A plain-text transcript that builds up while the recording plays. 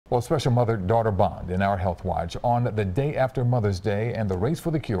Well, special mother-daughter bond in our Health Watch on the day after Mother's Day and the race for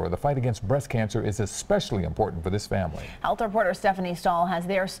the cure. The fight against breast cancer is especially important for this family. Health reporter Stephanie Stahl has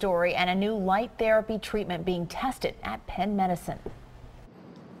their story and a new light therapy treatment being tested at Penn Medicine.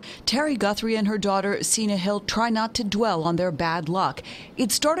 Terry Guthrie and her daughter, Sina Hill, try not to dwell on their bad luck.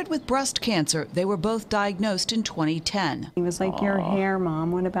 It started with breast cancer. They were both diagnosed in 2010. He was like, "Your hair,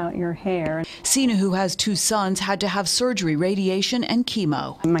 Mom, what about your hair?" Sina, who has 2 sons, had to have surgery, radiation, and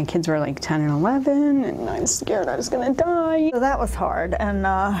chemo. My kids were like 10 and 11, and I was scared I was going to die. So that was hard, and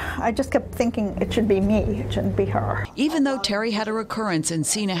I just kept thinking it should be me, it shouldn't be her. Even though Terry had a recurrence and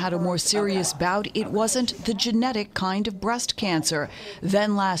Sina had a more serious bout, it wasn't the genetic kind of breast cancer.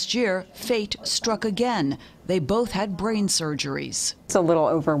 Then last year, fate struck again. They both had brain surgeries. It's a little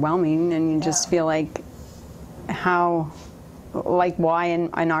overwhelming, and you just feel like, why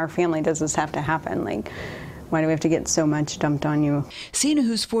in our family does this have to happen? Like, why do we have to get so much dumped on you? Sina,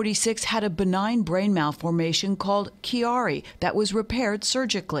 who's 46, had a benign brain malformation called Chiari that was repaired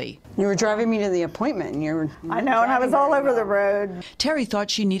surgically. You were driving me to the appointment. I know, and I was all over the road. Terry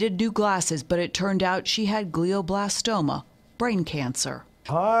thought she needed new glasses, but it turned out she had glioblastoma, brain cancer.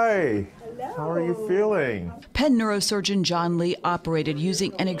 Hi. Hello. How are you feeling? Penn neurosurgeon John Lee operated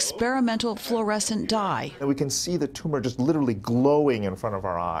using an experimental fluorescent dye. And we can see the tumor just literally glowing in front of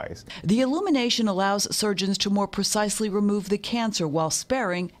our eyes. The illumination allows surgeons to more precisely remove the cancer while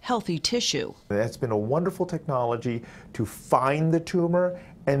sparing healthy tissue. That's been a wonderful technology to find the tumor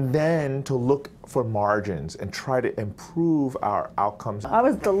and then to look for margins and try to improve our outcomes. I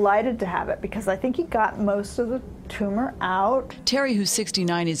was delighted to have it because I think he got most of the tumor out. Terry, who's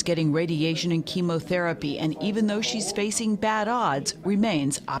 69, is getting radiation and chemotherapy, and even though she's facing bad odds,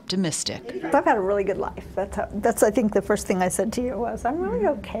 remains optimistic. I've had a really good life. That's I think the first thing I said to you was, I'm really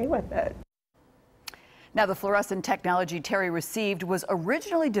okay with it. Now, the fluorescent technology Terry received was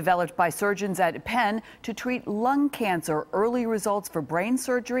originally developed by surgeons at Penn to treat lung cancer. Early results for brain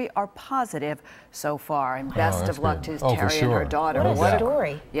surgery are positive so far. And best of luck to Terry and her daughter. What a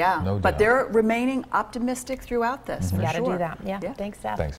story. Yeah, No but doubt. they're remaining optimistic throughout this. You for got to sure. do that. Yeah. Thanks, Steph. Thanks.